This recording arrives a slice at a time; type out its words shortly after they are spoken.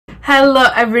Hello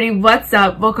everybody, what's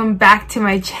up? Welcome back to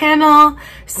my channel.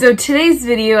 So today's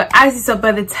video, as you saw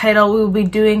by the title, we will be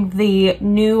doing the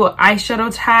new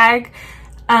eyeshadow tag,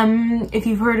 if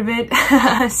you've heard of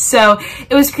it. So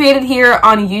it was created here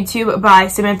on YouTube by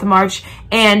Samantha March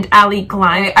and Ali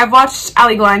Glein. I've watched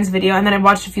Ali Glein's video and then I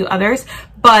watched a few others,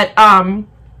 but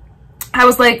I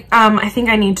was like, I think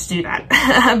I need to do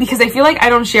that because I feel like I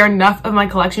don't share enough of my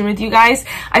collection with you guys.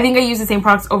 I think I use the same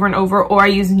products over and over, or I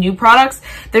use new products.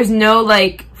 There's no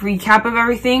like recap of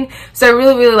everything. So I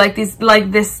really like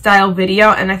this style video,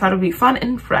 and I thought it would be fun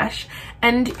and fresh.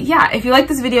 And yeah, if you like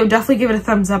this video, definitely give it a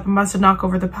thumbs up. I'm about to knock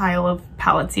over the pile of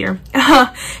palettes here.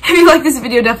 If you like this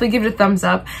video, definitely give it a thumbs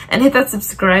up and hit that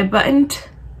subscribe button.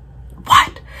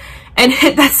 And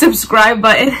hit that subscribe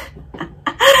button.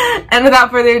 And without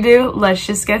further ado, let's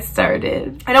just get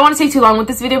started. I don't want to take too long with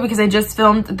this video because I just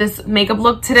filmed this makeup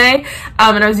look today,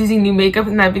 and I was using new makeup,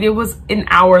 and that video was an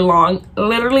hour long,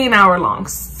 literally an hour long.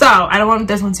 So I don't want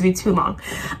this one to be too long.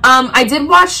 I did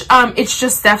watch It's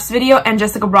Just Steph's video and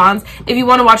Jessica Braun's. If you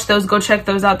want to watch those, go check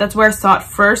those out. That's where I saw it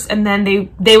first, and then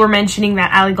they were mentioning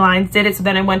that Ali Glein's did it, so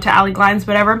then I went to Ali Glein's,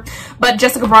 whatever. But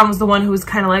Jessica Braun was the one who was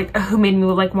kind of like, who made me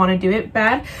like want to do it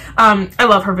bad. I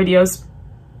love her videos.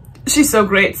 She's so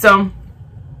great. So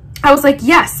I was like,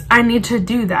 yes, I need to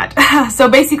do that. So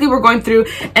basically we're going through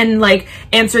and like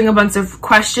answering a bunch of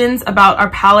questions about our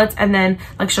palettes, and then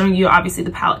like showing you obviously the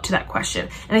palette to that question.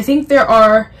 And I think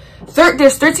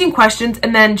there's 13 questions,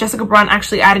 and then Jessica Braun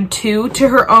actually added 2 to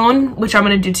her own, which I'm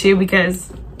going to do too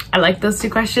because I like those 2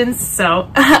 questions.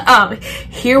 So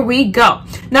here we go.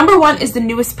 Number 1 is the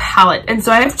newest palette, and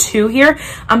so I have 2 here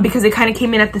because they kind of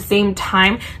came in at the same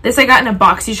time. This I got in a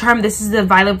BoxyCharm. This is the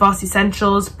Violet Voss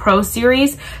Essentials Pro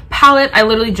Series palette. I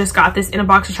literally just got this in a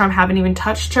BoxyCharm, haven't even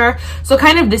touched her. So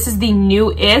kind of this is the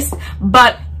newest,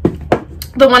 but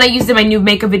the one I used in my new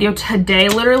makeup video today,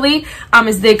 literally,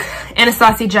 is the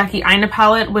Anastasia Jackie Aina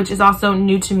palette, which is also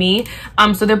new to me.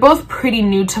 So they're both pretty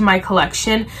new to my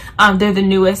collection. They're the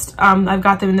newest. I've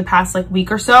got them in the past like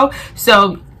week or so.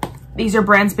 So these are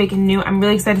brand spanking new. I'm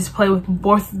really excited to play with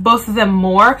both of them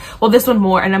more. Well, this one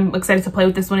more, and I'm excited to play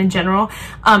with this one in general.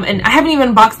 And I haven't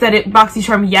even unboxed that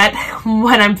BoxyCharm yet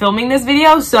when I'm filming this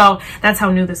video. So that's how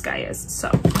new this guy is.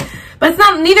 So, but it's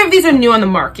not. Neither of these are new on the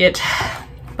market,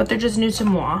 but they're just new to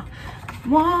moi.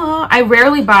 I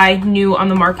rarely buy new on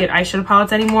the market eyeshadow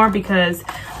palettes anymore because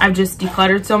I've just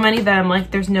decluttered so many that I'm like,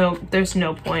 there's no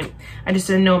point. I just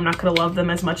know I'm not gonna love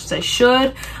them as much as I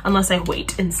should unless I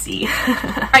wait and see.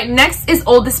 Alright, next is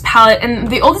oldest palette, and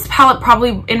the oldest palette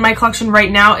probably in my collection right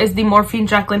now is the Morphine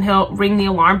Jaclyn Hill Ring the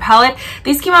Alarm palette.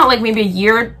 These came out like maybe a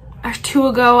year or 2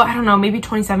 ago. I don't know, maybe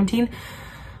 2017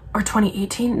 or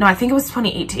 2018. No, I think it was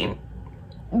 2018.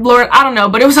 Lord, I don't know,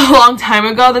 but it was a long time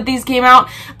ago that these came out,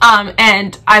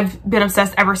 and I've been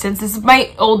obsessed ever since. This is my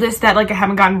oldest that like I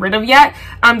haven't gotten rid of yet.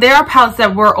 There are palettes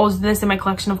that were older than this in my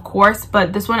collection, of course,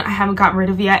 but this one I haven't gotten rid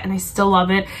of yet, and I still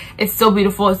love it. It's still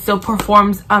beautiful. It still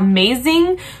performs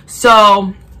amazing.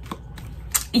 So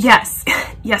yes,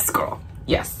 yes girl,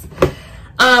 yes.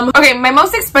 Okay, my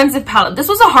most expensive palette. This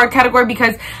was a hard category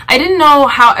because I didn't know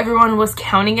how everyone was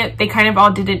counting it. They kind of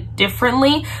all did it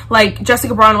differently. Like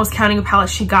Jessica Braun was counting a palette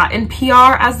she got in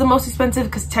PR as the most expensive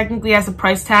because technically as a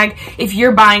price tag, if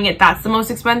you're buying it, that's the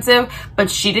most expensive, but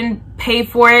she didn't pay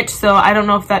for it. So I don't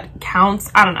know if that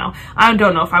counts. I don't know. I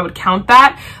don't know if I would count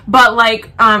that. But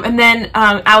like, and then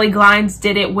Ali Glein's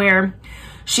did it where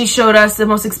she showed us the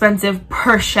most expensive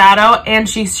per shadow, and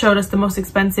she showed us the most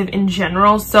expensive in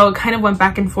general. So it kind of went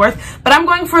back and forth. But I'm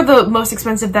going for the most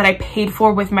expensive that I paid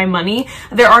for with my money.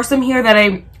 There are some here that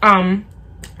I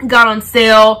got on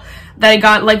sale, that I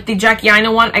got, like the Jackie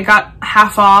Aina one, I got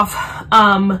half off.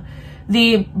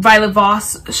 The Violet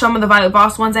Voss, some of the Violet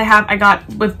Voss ones I got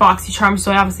with BoxyCharm,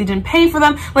 so I obviously didn't pay for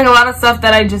them. Like a lot of stuff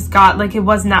that I just got, like it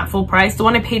wasn't that full price. The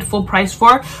one I paid full price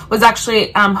for was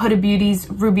actually Huda Beauty's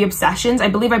Ruby Obsessions. I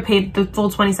believe I paid the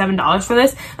full $27 for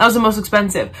this. That was the most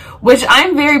expensive, which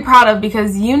I'm very proud of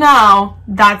because you know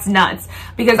that's nuts.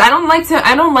 Because I don't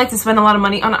like to spend a lot of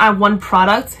money on one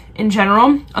product in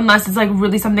general, unless it's like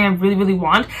really something I really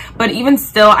want, but even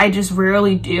still I just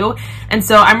rarely do. And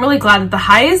so I'm really glad that the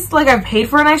highest like I've paid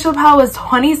for an eyeshadow palette was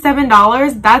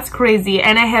 $27. That's crazy,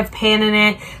 and I have pan in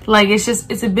it. Like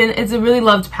it's a really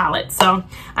loved palette, so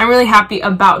I'm really happy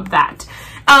about that.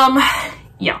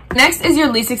 Yeah, next is your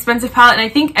least expensive palette, and I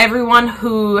think everyone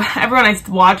I've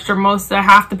watched, or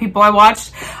half the people I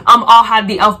watched, all had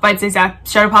the e.l.f. Bite Size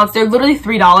shadow palettes. They're literally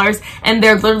 $3, and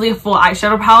they're literally a full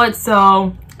eyeshadow palette,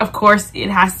 so of course it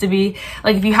has to be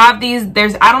like, if you have these,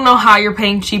 I don't know how you're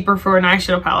paying cheaper for an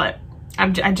eyeshadow palette.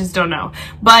 I just don't know.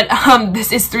 But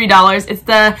this is $3. It's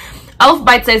the e.l.f.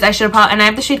 Bite Size eyeshadow palette, and I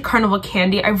have the shade Carnival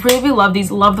Candy. I really love these,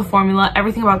 love the formula.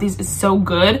 Everything about these is so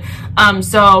good.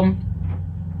 So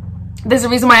there's a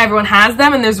reason why everyone has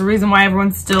them, and there's a reason why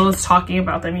everyone still is talking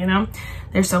about them, you know?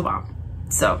 They're so bomb.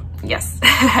 So, yes.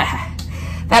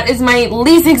 That is my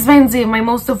least expensive, my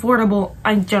most affordable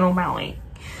General Valley.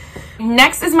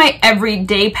 Next is my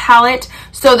everyday palette.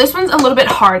 So this one's a little bit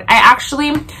hard.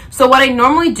 So what I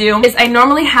normally do is I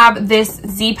normally have this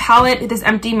Z palette, this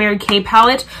empty Mary Kay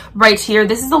palette right here.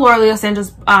 This is the Laura Los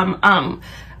Angeles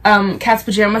Cat's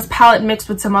Pajamas palette mixed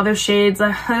with some other shades.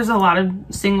 There's a lot of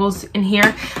singles in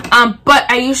here.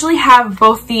 But I usually have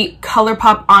both the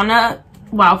ColourPop palette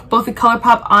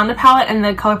and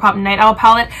the ColourPop Night Owl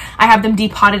palette. I have them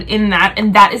depotted in that,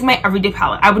 and that is my everyday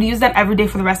palette. I would use that every day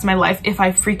for the rest of my life if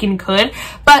I freaking could.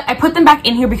 But I put them back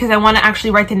in here because I want to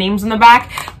actually write the names on the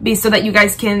back, so that you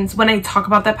guys can, when I talk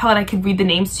about that palette, I can read the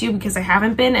names to you, because I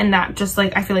haven't been, and that just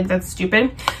like, I feel like that's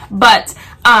stupid. But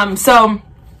so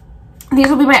these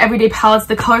will be my everyday palettes.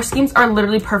 The color schemes are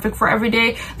literally perfect for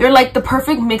everyday. They're like the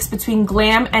perfect mix between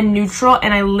glam and neutral,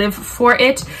 and I live for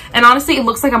it. And honestly, it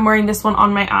looks like I'm wearing this one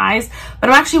on my eyes, but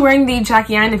I'm actually wearing the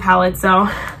Jackie Aina palette, so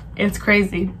it's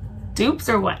crazy. Dupes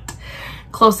or what?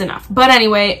 Close enough. But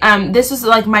anyway, this is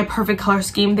like my perfect color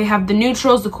scheme. They have the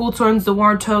neutrals, the cool tones, the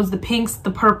warm tones, the pinks,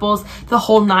 the purples, the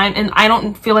whole nine, and I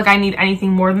don't feel like I need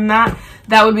anything more than that.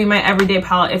 That would be my everyday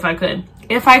palette if I could.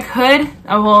 If I could,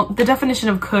 oh, well, the definition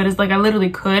of could is like I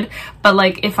literally could, but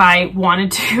like if I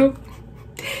wanted to,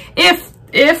 if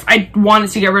I wanted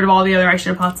to get rid of all the other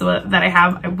eyeshadow palettes that I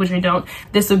have, which I don't,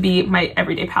 this would be my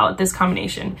everyday palette, this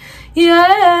combination.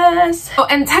 Yes! Oh,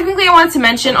 and technically I wanted to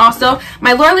mention also,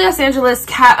 my Laura Los Angeles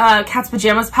Cat's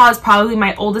Pajamas palette is probably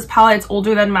my oldest palette. It's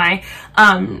older than my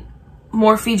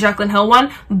Morphe Jaclyn Hill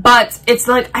one, but it's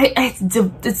like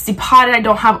it's depotted. I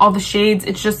don't have all the shades.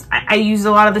 It's just I use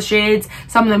a lot of the shades.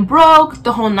 Some of them broke,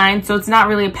 the whole nine, so it's not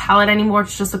really a palette anymore.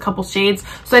 It's just a couple shades,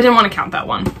 so I didn't want to count that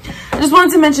one. I just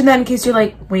wanted to mention that in case you're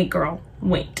like, wait girl,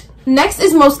 wait. Next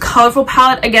is most colorful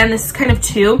palette. Again, this is kind of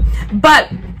two,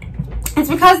 but it's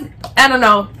because I don't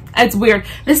know, it's weird.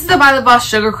 This is the By the Voss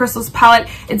Sugar Crystals palette.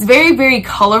 It's very, very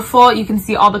colorful. You can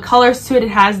see all the colors to it. It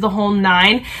has the whole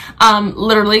nine.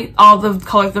 Literally all the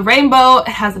colors, the rainbow. It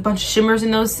has a bunch of shimmers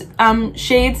in those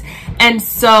shades. And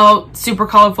so super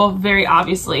colorful, very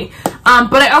obviously.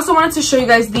 But I also wanted to show you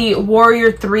guys the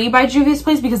Warrior 3 by Juvia's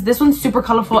Place, because this one's super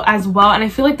colorful as well. And I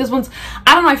feel like this one's,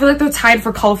 I don't know, I feel like they're tied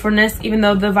for colorfulness, even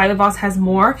though the Violet Voss has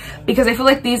more, because I feel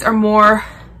like these are more,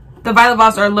 the Violet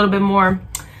Voss are a little bit more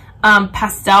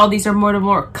pastel. These are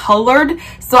more colored,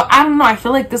 so I don't know, I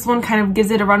feel like this one kind of gives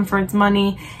it a run for its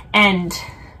money. And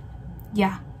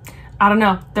yeah, I don't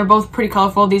know, they're both pretty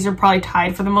colorful. These are probably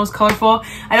tied for the most colorful.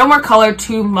 I don't wear color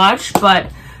too much,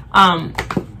 but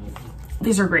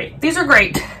these are great. These are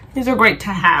great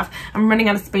to have. I'm running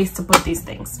out of space to put these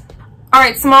things.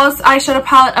 Alright, smallest eyeshadow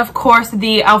palette, of course, the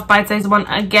e.l.f. Bite Size one.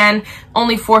 Again,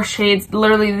 only 4 shades,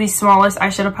 literally the smallest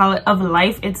eyeshadow palette of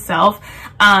life itself.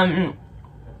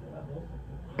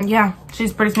 Yeah,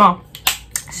 she's pretty small.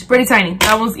 She's pretty tiny.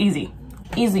 That one's easy.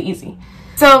 Easy.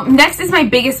 So next is my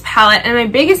biggest palette, and my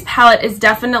biggest palette is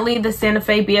definitely the Santa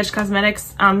Fe BH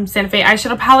Cosmetics Santa Fe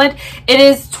eyeshadow palette. It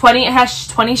has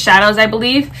 20 shadows, I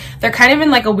believe. They're kind of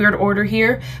in like a weird order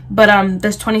here, but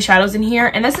there's 20 shadows in here,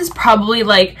 and this is probably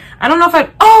like, I don't know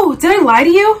if oh, did I lie to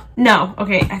you? No,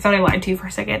 okay, I thought I lied to you for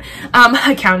a second.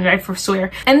 I counted, I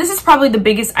swear. And this is probably the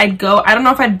biggest I'd go. I don't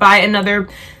know if I'd buy another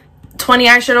 20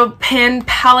 eyeshadow pan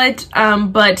palette,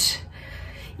 but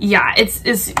yeah,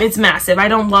 it's massive. I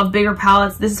don't love bigger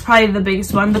palettes. This is probably the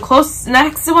biggest one. The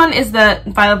next one is the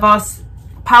Violet Voss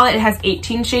palette. It has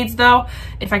 18 shades though,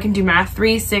 if I can do math.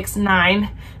 3, 6, 9.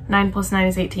 9 plus 9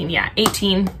 is 18. Yeah,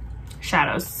 18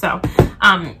 shadows. So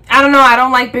I don't know, I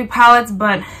don't like big palettes,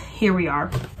 but here we are.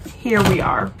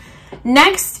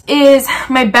 Next is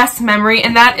my best memory,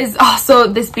 and that is also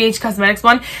this Beige Cosmetics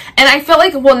one. And I feel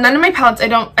like, well, none of my palettes,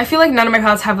 I feel like none of my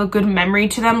palettes have a good memory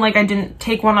to them. Like, I didn't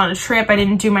take one on a trip, I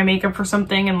didn't do my makeup for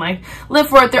something and like live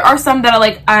for it. There are some that are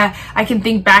like, I can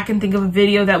think back and think of a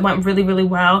video that went really, really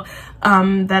well,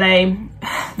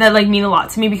 that like mean a lot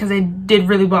to me because I did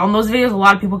really well in those videos. A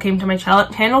lot of people came to my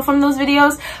channel from those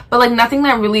videos, but like nothing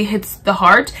that really hits the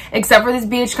heart except for this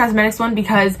Beige Cosmetics one,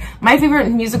 because my favorite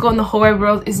musical in the whole wide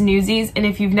world is Newsies. And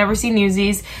if you've never seen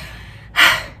Newsies,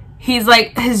 he's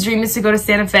like, his dream is to go to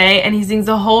Santa Fe, and he sings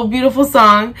a whole beautiful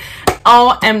song.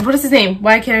 Oh, and what is his name?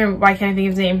 Why can't I think of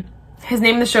his name? His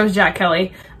name in the show is Jack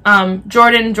Kelly.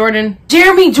 Jeremy Jordan,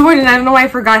 I don't know why I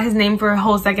forgot his name for a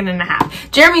whole second and a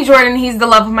half. Jeremy Jordan, he's the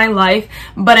love of my life.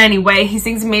 But anyway, he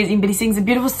sings amazing, but he sings a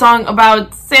beautiful song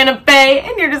about Santa Fe,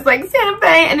 and you're just like, Santa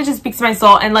Fe, and it just speaks to my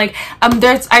soul. And like, I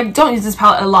don't use this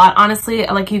palette a lot, honestly.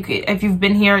 Like, if you've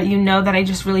been here, you know that I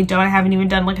just really don't. I haven't even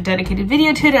done like a dedicated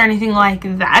video to it or anything like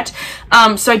that.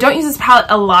 So I don't use this palette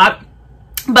a lot,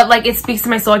 but like, it speaks to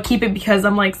my soul. I keep it because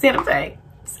I'm like, Santa Fe,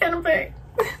 Santa Fe,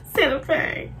 Santa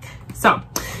Fe. So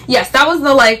yes, that was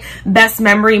the like best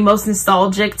memory, most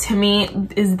nostalgic to me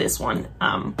is this one,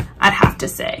 I'd have to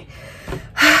say.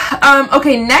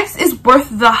 Okay, next is Worth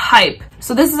the Hype.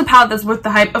 So this is a palette that's worth the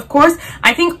hype. Of course,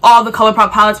 I think all the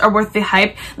ColourPop palettes are worth the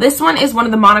hype. This one is one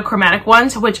of the monochromatic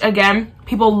ones, which again,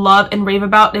 people love and rave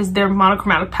about, is their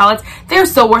monochromatic palettes. They're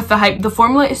so worth the hype. The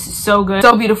formula is so good,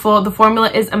 so beautiful. The formula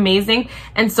is amazing,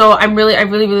 and so I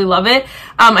really love it.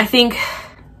 I think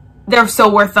they're so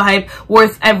worth the hype,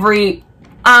 worth every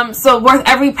worth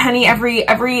every penny, every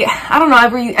I don't know,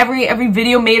 every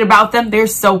video made about them. They're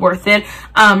so worth it.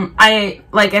 I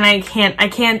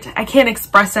can't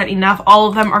express that enough. All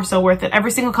of them are so worth it.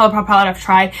 Every single ColourPop palette I've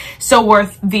tried, so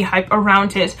worth the hype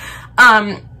around it.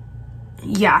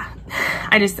 Yeah,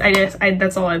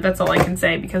 that's all I can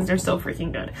say, because they're so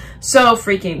freaking good. So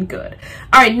freaking good.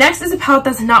 All right, next is a palette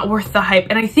that's not worth the hype.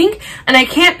 And I think,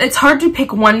 it's hard to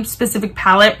pick one specific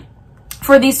palette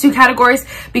for these two categories,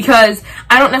 because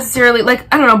I don't necessarily, like,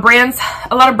 I don't know, brands,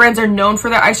 a lot of brands are known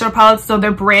for their eyeshadow palettes, so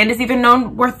their brand is either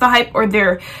known worth the hype, or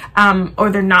they're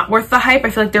not worth the hype. I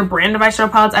feel like their brand of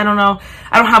eyeshadow palettes, I don't know,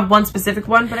 I don't have one specific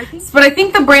one, but I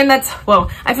think the brand that's,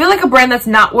 well, I feel like a brand that's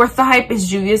not worth the hype is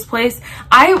Juvia's Place.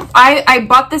 I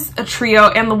bought this trio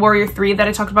and the Warrior 3 that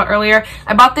I talked about earlier.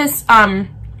 I bought this,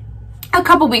 a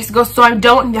couple weeks ago, so I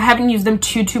haven't used them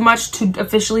too much to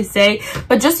officially say,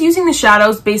 but just using the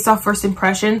shadows based off first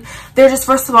impression, they're just,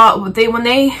 first of all,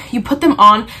 when you put them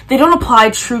on, they don't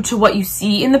apply true to what you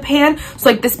see in the pan. So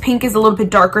like, this pink is a little bit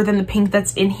darker than the pink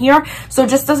that's in here, so it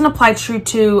just doesn't apply true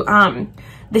to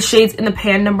the shades in the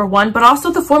pan, number one. But also,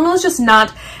 the formula is just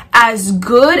not as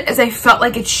good as I felt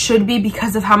like it should be,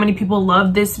 because of how many people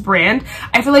love this brand.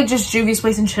 I feel like just Juvia's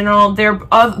Place in general, all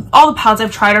the palettes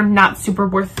I've tried are not super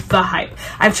worth the hype.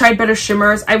 I've tried better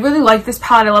shimmers. I really like this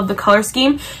palette. I love the color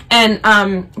scheme, and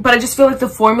but I just feel like the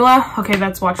formula, okay,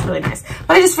 that swatch really nice,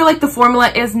 but I just feel like the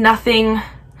formula is nothing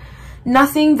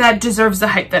that deserves the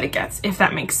hype that it gets, if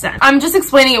that makes sense. I'm just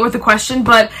explaining it with a question,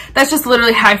 but that's just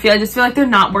literally how I feel. I just feel like they're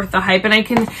not worth the hype,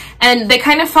 and they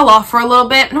kind of fell off for a little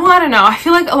bit. No, I don't know. I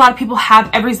feel like a lot of people have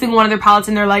every single one of their palettes,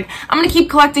 and they're like, I'm gonna keep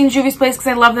collecting Juvia's Place because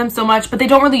I love them so much, but they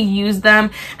don't really use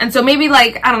them. And so maybe,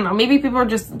 like, I don't know, maybe people are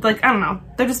just like, I don't know,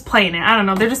 they're just playing it. I don't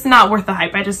know, they're just not worth the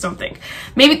hype. I just don't think.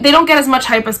 Maybe they don't get as much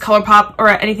hype as ColourPop or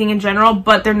anything in general,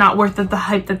 but they're not worth the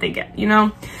hype that they get, you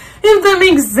know? If that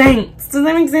makes sense. Does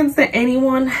that make sense to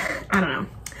anyone? I don't know.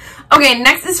 Okay,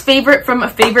 next is favorite from a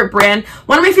favorite brand.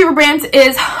 One of my favorite brands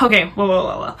is, okay,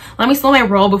 whoa. Let me slow my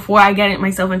roll before I get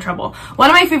myself in trouble. One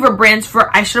of my favorite brands for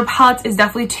eyeshadow palettes is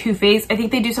definitely Too Faced. I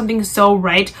think they do something so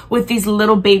right with these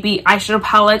little baby eyeshadow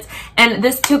palettes. And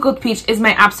this Tickled Peach is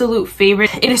my absolute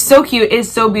favorite. It is so cute. It is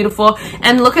so beautiful.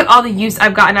 And look at all the use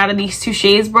I've gotten out of these two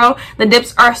shades, bro. The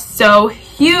dips are so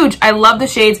huge. I love the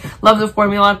shades, love the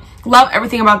formula, love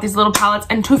everything about these little palettes.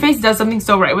 And Too Faced does something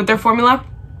so right with their formula.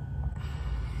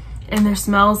 And their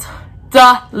smells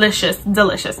delicious.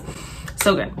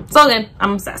 So good, so good.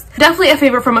 I'm obsessed. Definitely a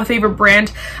favorite from a favorite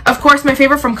brand. Of course, my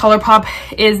favorite from ColourPop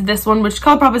is this one, which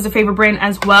ColourPop is a favorite brand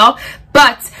as well,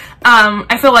 but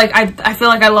I feel like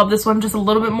I love this one just a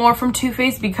little bit more from Too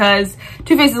Faced, because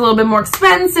Too Faced is a little bit more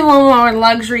expensive, a little more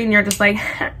luxury, and you're just like,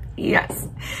 yes.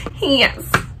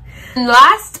 And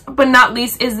last but not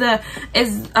least is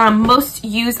most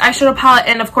used eyeshadow palette,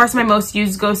 and of course my most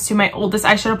used goes to my oldest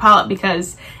eyeshadow palette,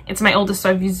 because it's my oldest, so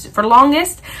I've used it for the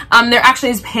longest. There actually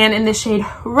is pan in this shade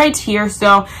right here,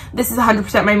 so this is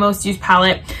 100% my most used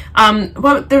palette.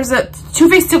 Well, there's a Too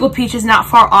Faced Tickled Peach is not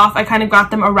far off. I kind of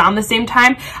got them around the same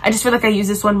time. I just feel like I use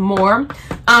this one more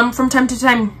from time to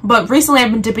time, but recently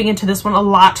I've been dipping into this one a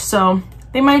lot, so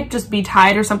they might just be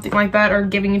tied or something like that, or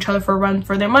giving each other for a run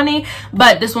for their money.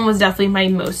 But this one was definitely my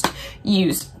most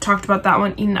used. Talked about that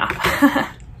one enough.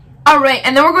 All right,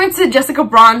 and then we're going to Jessica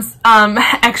Braun's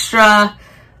extra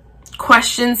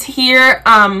questions here.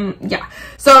 Yeah,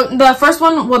 So the first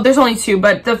one, well, there's only two,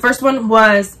 but the first one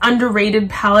was underrated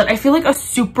palette. I feel like a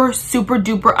super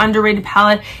duper underrated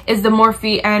palette is the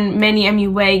Morphe and Many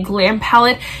MUA Glam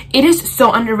palette. It is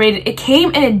so underrated. It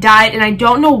came and it died, and I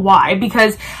don't know why,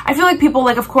 because I feel like people,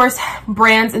 like, of course,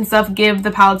 brands and stuff give the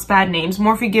palettes bad names.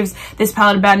 Morphe gives this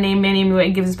palette a bad name. Many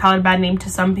MUA gives this palette a bad name to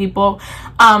some people.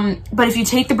 But if you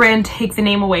take the brand, take the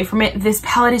name away from it, this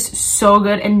palette is so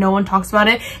good and no one talks about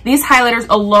it. These highlighters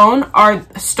alone are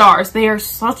stars. They are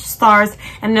such stars.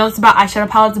 And I know it's about eyeshadow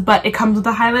palettes, but it comes with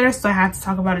a highlighter, so I have to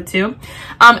talk about it too.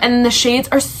 And the shades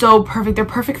are so perfect. They're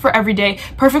perfect for every day,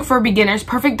 perfect for beginners,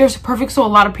 perfect. There's perfect so a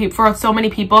lot of people, for so many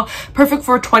people, perfect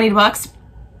for 20 bucks.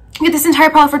 You get this entire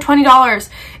palette for $20.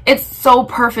 It's so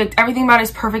perfect. Everything about it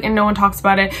is perfect and no one talks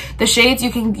about it. The shades,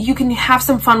 you can have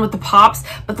some fun with the pops,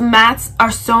 but the mattes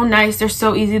are so nice. They're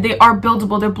so easy. They are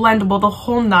buildable. They're blendable. The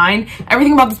whole nine.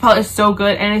 Everything about this palette is so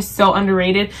good and is so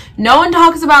underrated. No one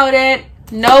talks about it.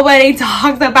 Nobody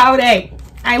talks about it.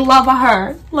 I love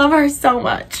her. Love her so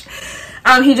much.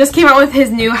 He just came out with his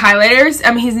new highlighters.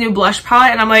 His new blush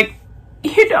palette, and I'm like,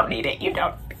 you don't need it. You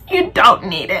don't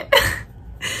need it.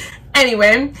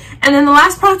 Anyway, and then the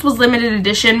last product was limited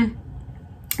edition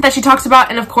that she talks about,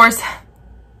 and of course,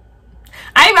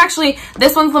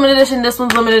 this one's limited edition, this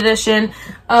one's limited edition.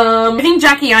 I think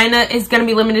Jackie Aina is going to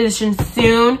be limited edition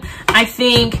soon. I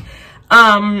think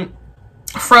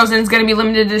Frozen is going to be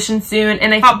limited edition soon,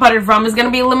 and I thought Buttered Rum is going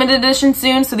to be limited edition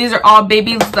soon. So these are all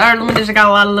babies that are limited edition. I got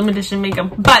a lot of limited edition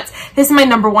makeup, but this is my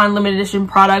 #1 limited edition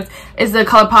product, is the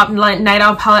ColourPop Night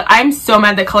Owl palette. I'm so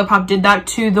mad that ColourPop did that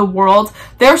to the world.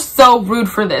 They're so rude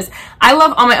for this. I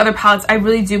love all my other palettes, I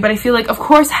really do, but I feel like, of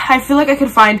course, I feel like I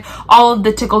could find all of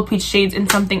the Tickled Peach shades in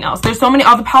something else. There's so many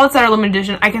other palettes that are limited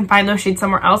edition. I can find those shades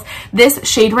somewhere else. This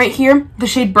shade right here, the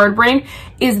shade Bird Brain,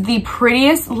 is the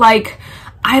prettiest, like,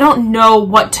 I don't know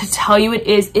what to tell you it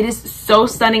is. It is so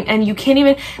stunning, and you can't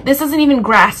even, this doesn't even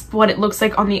grasp what it looks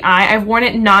like on the eye. I've worn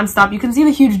it nonstop. You can see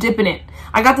the huge dip in it.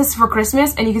 I got this for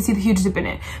Christmas, and you can see the huge dip in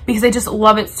it because I just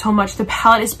love it so much. The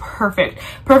palette is perfect.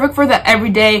 Perfect for the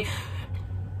everyday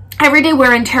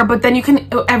wear and tear, but then you can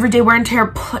everyday wear and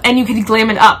tear, and you can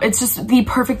glam it up. It's just the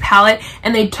perfect palette,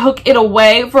 and they took it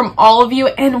away from all of you.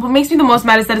 And what makes me the most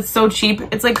mad is that it's so cheap.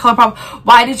 It's like, ColourPop,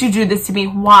 why did you do this to me?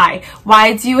 Why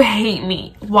do you hate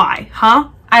me? Why? Huh?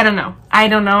 I don't know.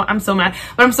 I'm so mad,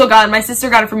 but I'm so glad. My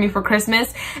sister got it for me for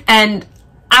Christmas, and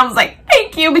I was like,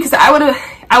 thank you, because I would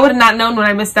have not known what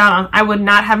I missed out on. I would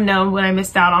not have known what I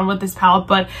missed out on with this palette,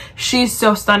 but she's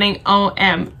so stunning.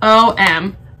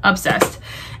 OM, obsessed.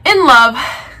 In love.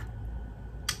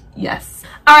 Yes.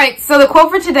 All right, so the quote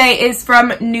for today is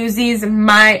from Newsies,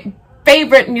 my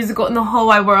favorite musical in the whole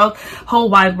wide world.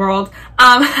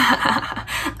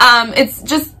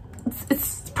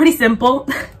 It's pretty simple,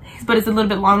 but it's a little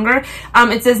bit longer.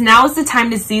 It says, now is the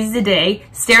time to seize the day,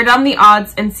 stare down the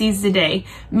odds and seize the day.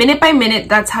 Minute by minute,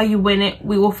 that's how you win it.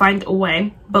 We will find a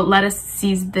way, but let us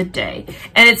seize the day.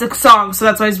 And it's a song, so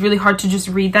that's why it's really hard to just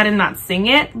read that and not sing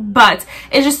it, but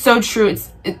it's just so true.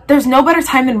 There's no better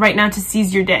time than right now to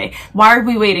seize your day. Why are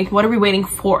we waiting? What are we waiting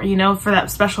for, you know, for that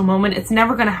special moment? It's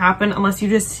never gonna happen unless you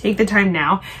just take the time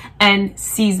now and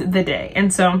seize the day.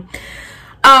 And so,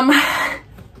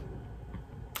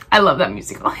 I love that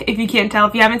musical. If you can't tell,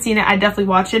 if you haven't seen it, I definitely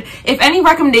watch it. If any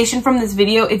recommendation from this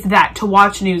video, it's that, to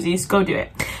watch Newsies. Go do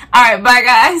it. All right, bye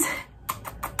guys.